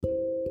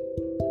Hey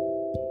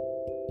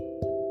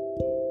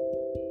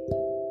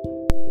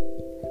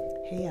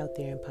out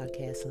there in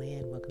podcast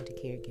land, welcome to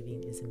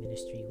Caregiving is a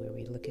Ministry, where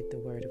we look at the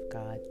Word of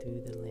God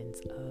through the lens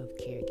of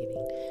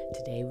caregiving.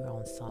 Today we're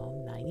on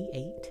Psalm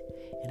 98,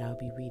 and I'll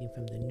be reading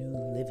from the New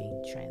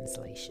Living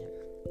Translation.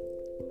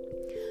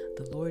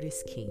 The Lord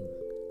is King,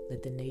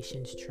 let the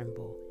nations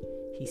tremble.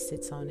 He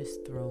sits on his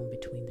throne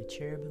between the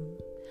cherubim,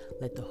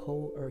 let the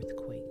whole earth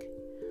quake.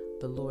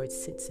 The Lord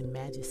sits in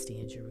majesty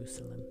in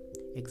Jerusalem,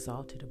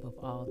 exalted above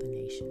all the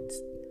nations.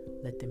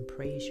 Let them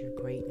praise your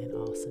great and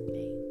awesome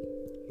name.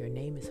 Your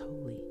name is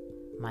holy,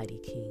 mighty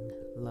King,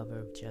 lover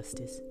of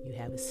justice. You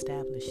have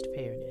established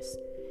fairness.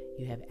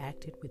 You have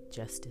acted with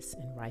justice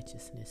and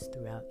righteousness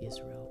throughout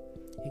Israel.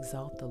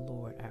 Exalt the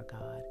Lord our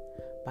God.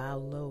 Bow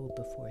low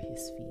before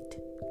his feet,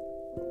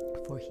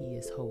 for he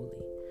is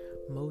holy.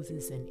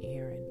 Moses and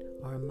Aaron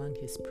are among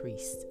his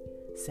priests.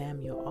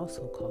 Samuel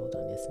also called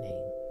on his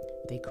name.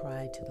 They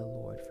cried to the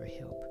Lord for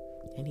help,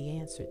 and he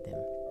answered them.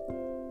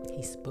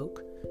 He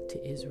spoke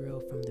to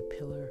Israel from the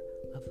pillar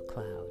of a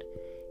cloud,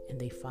 and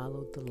they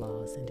followed the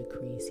laws and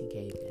decrees he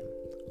gave them.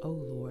 O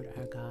Lord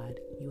our God,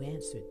 you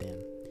answered them.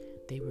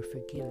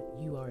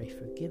 You are a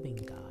forgiving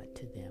God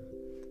to them,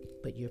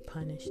 but you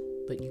punished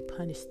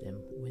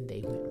them when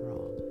they went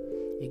wrong.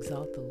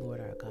 Exalt the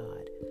Lord our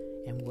God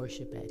and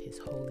worship at his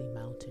holy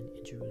mountain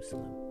in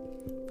Jerusalem,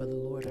 for the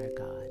Lord our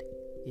God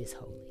is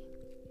holy.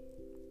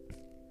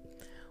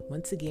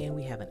 Once again,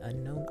 we have an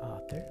unknown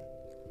author,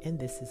 and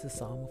this is a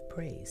psalm of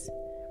praise.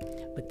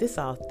 But this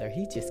author,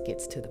 he just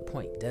gets to the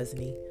point,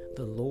 doesn't he?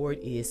 The Lord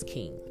is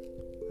King.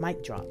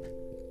 Mic drop.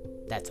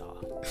 That's all.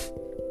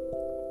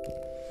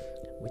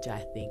 Which I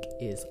think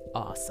is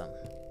awesome.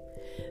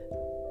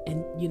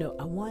 And,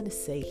 I want to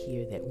say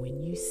here that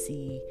when you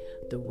see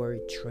the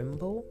word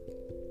tremble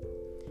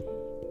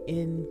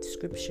in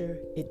Scripture,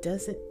 it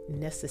doesn't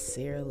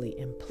necessarily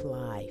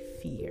imply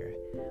fear,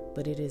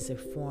 but it is a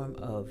form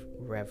of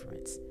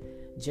reverence.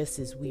 Just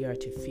as we are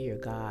to fear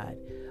God,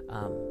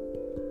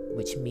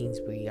 which means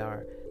we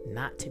are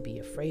not to be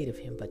afraid of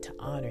him, but to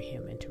honor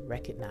him and to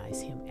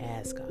recognize him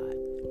as God.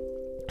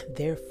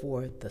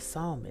 Therefore, the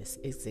psalmist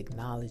is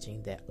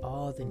acknowledging that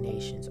all the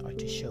nations are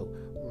to show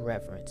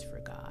reverence for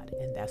God,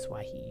 and that's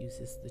why he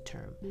uses the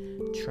term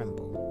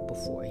tremble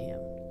before him.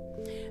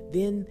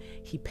 Then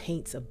he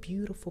paints a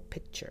beautiful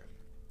picture,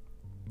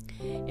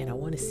 and I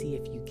want to see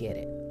if you get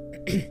it.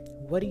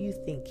 What do you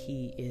think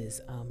he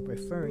is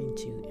referring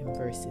to in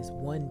verses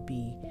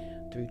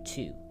 1b through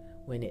 2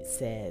 when it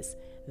says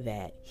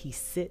that he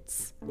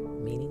sits,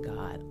 meaning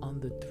God, on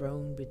the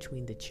throne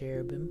between the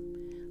cherubim?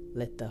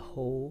 Let the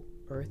whole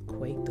earth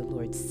quake. The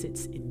Lord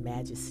sits in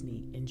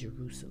majesty in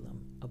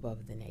Jerusalem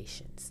above the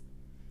nations.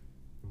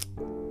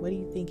 What do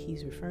you think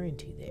he's referring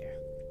to there?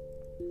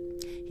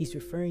 He's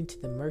referring to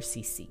the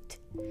mercy seat,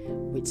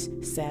 which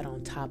sat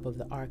on top of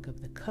the Ark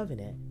of the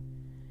Covenant,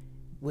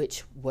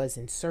 which was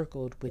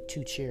encircled with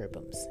two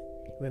cherubims.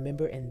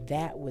 Remember, and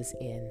that was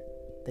in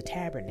the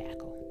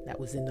tabernacle. That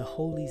was in the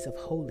holies of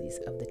holies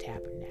of the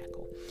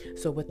tabernacle.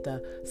 So what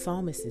the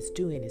psalmist is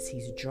doing is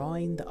he's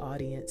drawing the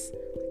audience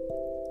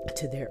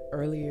to their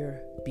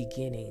earlier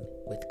beginning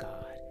with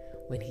God,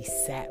 when he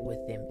sat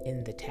with them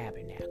in the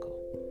tabernacle.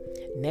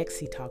 Next,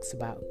 he talks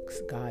about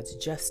God's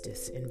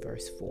justice in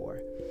verse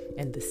 4.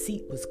 And the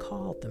seat was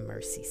called the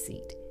mercy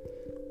seat.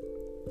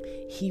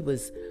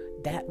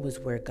 That was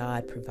where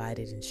God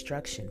provided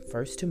instruction,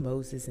 first to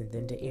Moses and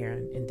then to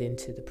Aaron and then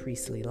to the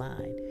priestly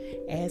line.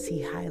 As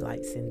he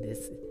highlights in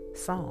this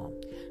psalm,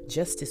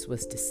 justice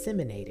was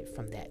disseminated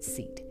from that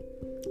seat,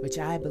 which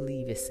I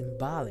believe is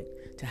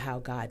symbolic to how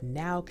God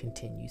now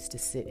continues to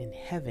sit in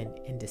heaven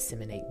and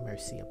disseminate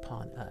mercy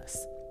upon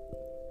us.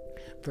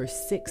 Verse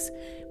 6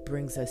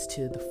 brings us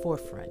to the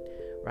forefront,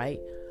 right,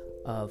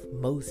 of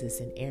Moses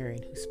and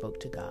Aaron who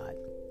spoke to God.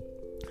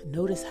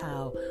 Notice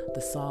how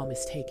the psalm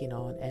is taking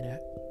on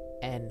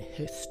an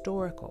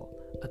historical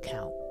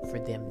account for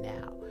them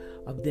now,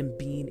 of them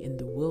being in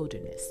the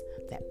wilderness,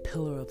 that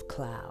pillar of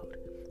cloud.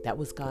 That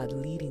was God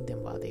leading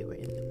them while they were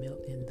in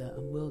the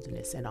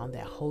wilderness. And on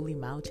that holy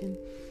mountain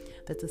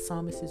that the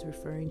psalmist is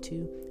referring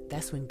to,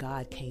 that's when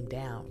God came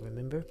down,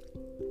 remember?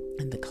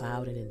 In the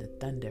cloud and in the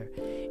thunder,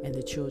 and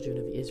the children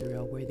of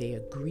Israel, where they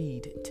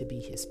agreed to be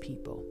his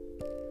people.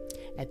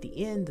 At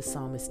the end, the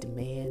psalmist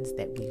demands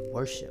that we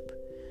worship,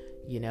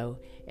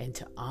 and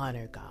to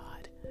honor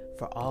God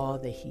for all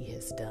that he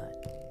has done.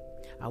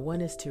 I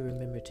want us to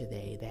remember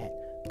today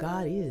that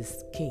God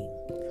is King,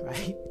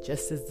 right?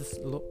 Just as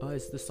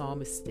the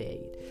psalmist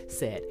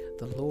said,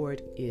 the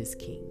Lord is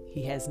King.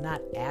 He has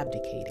not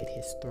abdicated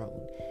his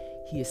throne.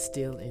 He is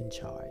still in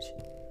charge,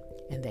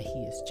 and that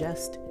he is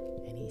just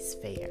and he's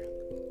fair,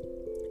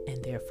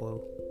 and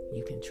therefore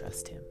you can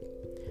trust him.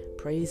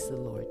 Praise the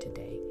Lord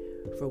today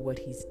for what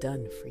he's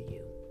done for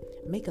you.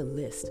 Make a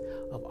list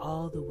of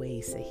all the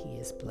ways that he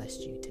has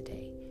blessed you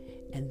today,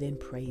 and then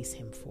praise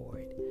him for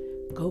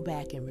it. Go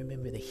back and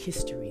remember the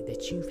history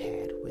that you've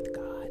had with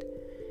God.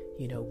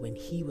 When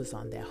he was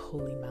on that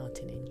holy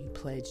mountain and you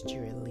pledged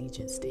your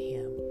allegiance to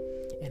him,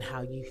 and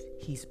how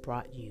he's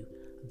brought you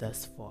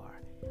thus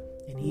far.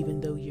 And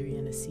even though you're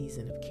in a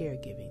season of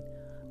caregiving,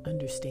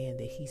 understand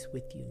that He's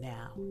with you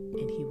now,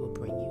 and He will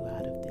bring you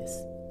out of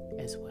this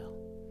as well.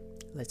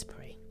 Let's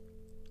pray.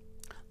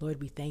 Lord,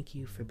 we thank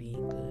you for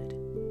being good,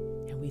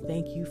 and we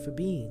thank you for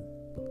being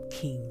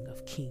King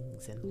of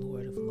kings and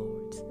Lord of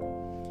lords.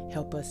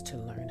 Help us to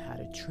learn how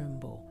to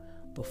tremble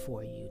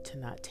before you, to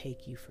not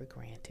take you for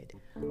granted,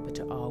 but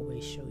to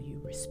always show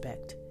you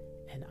respect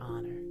and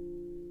honor.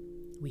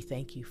 We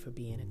thank you for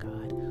being a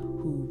God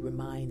who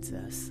reminds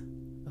us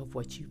of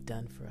what you've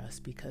done for us,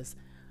 because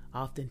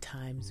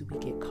oftentimes we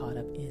get caught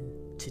up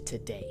into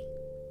today.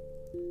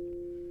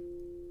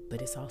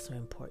 But it's also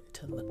important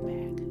to look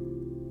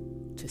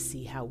back, to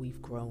see how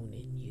we've grown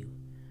in you,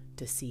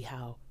 to see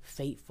how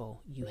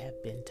faithful you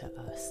have been to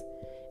us,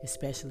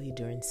 especially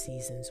during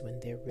seasons when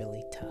they're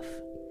really tough.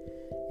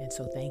 And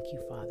so thank you,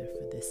 Father,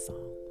 for this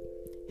song.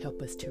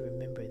 Help us to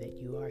remember that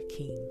you are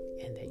King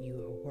and that you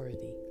are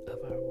worthy of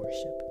our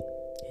worship.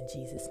 In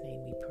Jesus'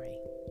 name we pray.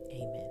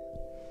 Amen.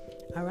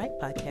 All right,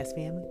 podcast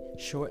family,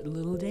 short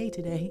little day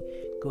today.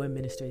 Go and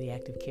minister the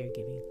act of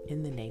caregiving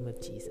in the name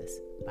of Jesus.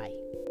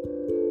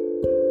 Bye.